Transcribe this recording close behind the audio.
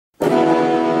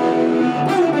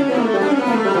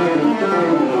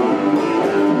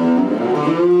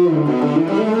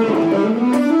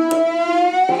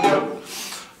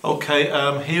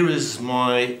Okay, here is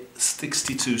my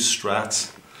 62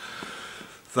 Strat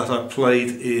that I played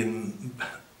in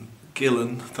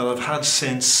Gillan that I've had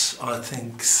since I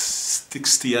think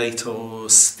 68 or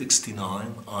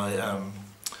 69. I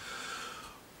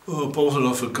bought it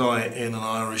off a guy in an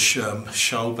Irish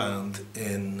show band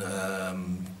in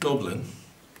Dublin,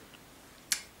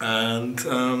 and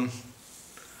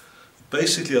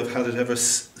basically I've had it ever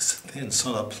since.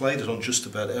 I played it on just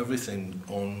about everything,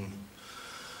 on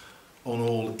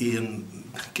all Ian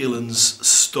Gillan's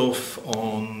stuff,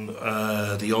 on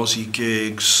the Ozzy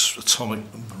gigs, Atomic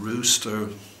Rooster,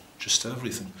 just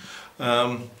everything.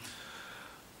 I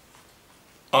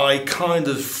kind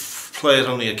of play it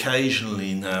only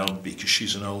occasionally now because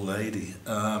she's an old lady,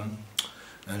 and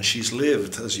she's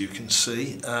lived, as you can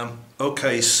see.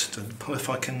 Okay, so if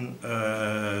I can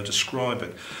describe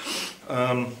it.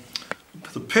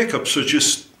 The pickups are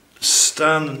just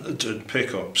standard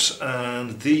pickups,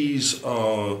 and these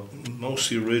are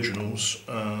mostly originals,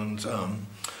 and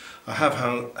I have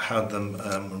had them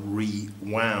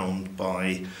rewound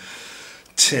by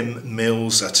Tim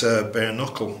Mills at Bare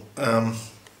Knuckle.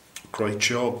 Great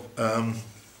job.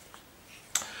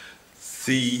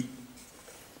 The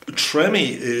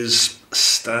Tormé is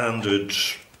standard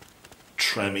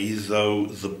Tormé, though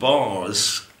the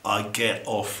bars I get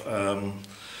off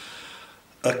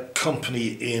a company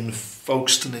in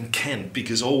Folkestone in Kent,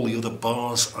 because all the other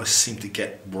bars I seem to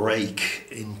get break,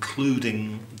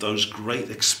 including those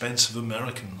great expensive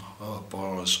American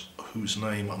bars whose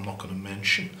name I'm not going to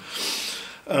mention.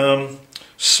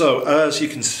 So as you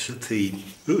can see,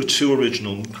 two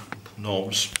original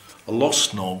knobs, a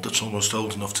lost knob that's almost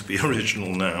old enough to be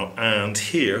original now, and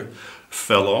here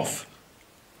fell off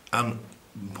and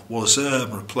was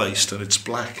replaced, and it's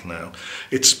black now.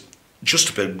 It's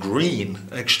just about green,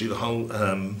 actually. The whole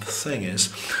thing is.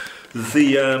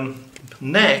 The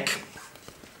neck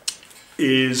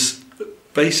is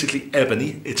basically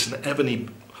ebony. It's an ebony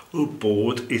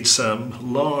board. It's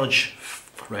large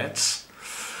frets,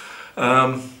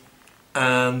 and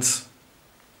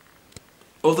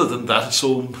other than that, it's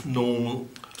all normal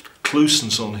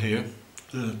clusons on here.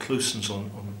 Clusons on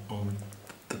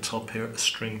the top here, a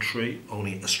string tree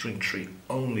only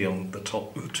on the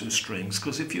top two strings,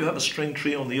 because if you have a string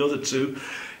tree on the other two,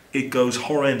 it goes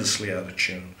horrendously out of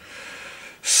tune.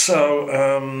 So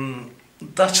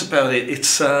that's about it.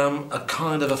 It's a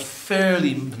kind of a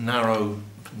fairly narrow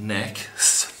neck,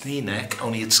 V-neck,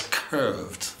 only it's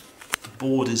curved. The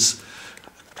board is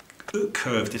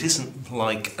curved. It isn't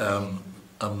like a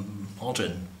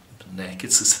modern neck.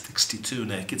 It's a 62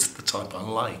 neck. It's the type I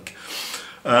like.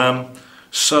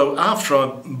 So after I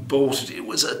bought it, it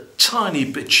was a tiny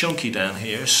bit chunky down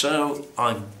here, so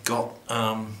I got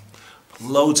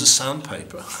loads of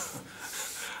sandpaper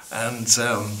and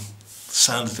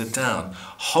sanded it down,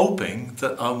 hoping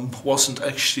that I wasn't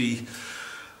actually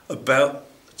about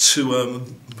to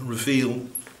reveal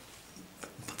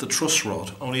the truss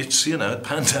rod. Only it's, you know, it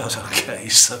panned out okay.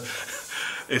 So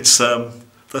it's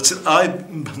that's it. I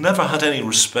never had any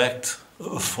respect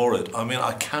for it. I mean,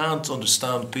 I can't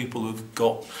understand people who've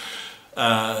got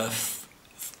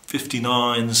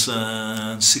 59s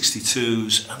and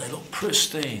 62s and they look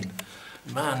pristine.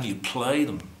 Man, you play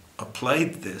them. I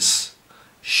played this.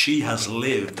 She has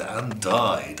lived and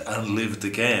died and lived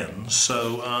again.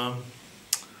 So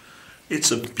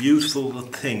it's a beautiful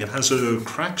thing. It has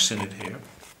cracks in it here,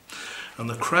 and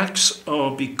the cracks are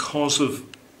because of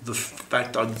the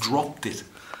fact I dropped it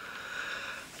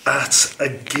at a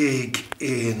gig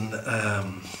in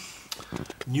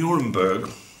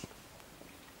Nuremberg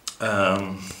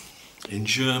in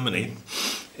Germany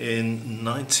in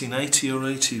 1980 or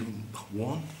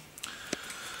 81,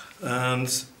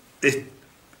 and it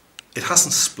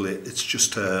hasn't split, it's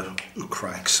just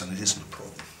cracks, and it isn't a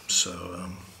problem. So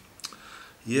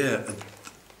yeah,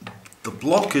 the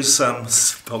block is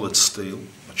solid steel.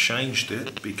 I changed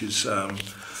it because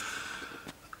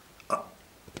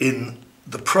in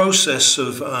the process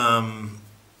of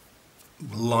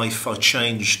life, I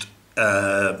changed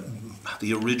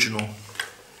the original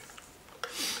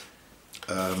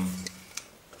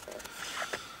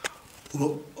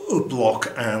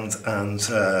block and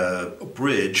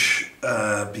bridge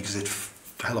because it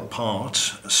fell apart.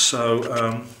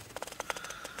 So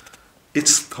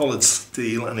it's solid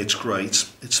steel and it's great.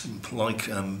 It's like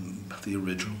the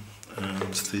original,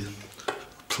 and the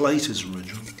plate is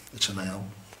original. It's an L.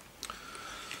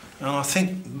 And I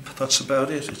think that's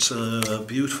about it. It's a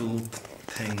beautiful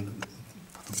thing.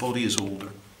 The body is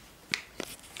older,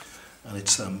 and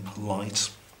it's light,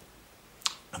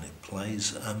 and it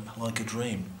plays like a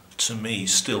dream to me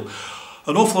still.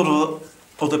 An awful lot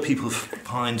of other people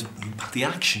find the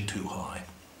action too high.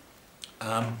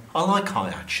 I like high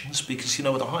actions because, you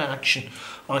know, with a high action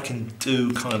I can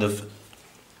do kind of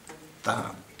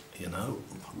that, you know,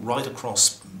 right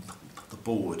across the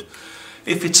board.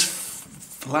 If it's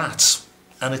flat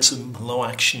and it's a low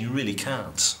action, you really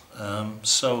can't.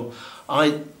 So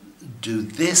I do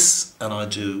this and I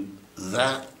do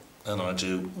that and I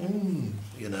do,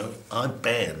 you know, I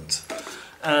bend.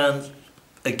 And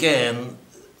again,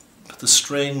 the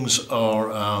strings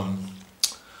are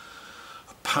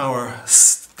power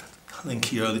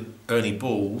slinky Ernie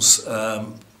balls,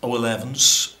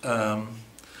 011s,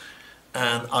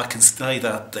 and I can say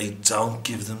that they don't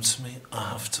give them to me. I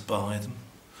have to buy them,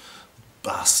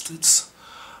 bastards.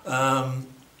 But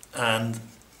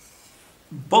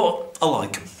I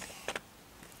like them.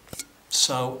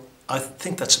 So I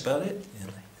think that's about it.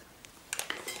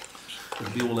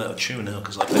 It'll be all out of tune now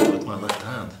because I play with my left hand.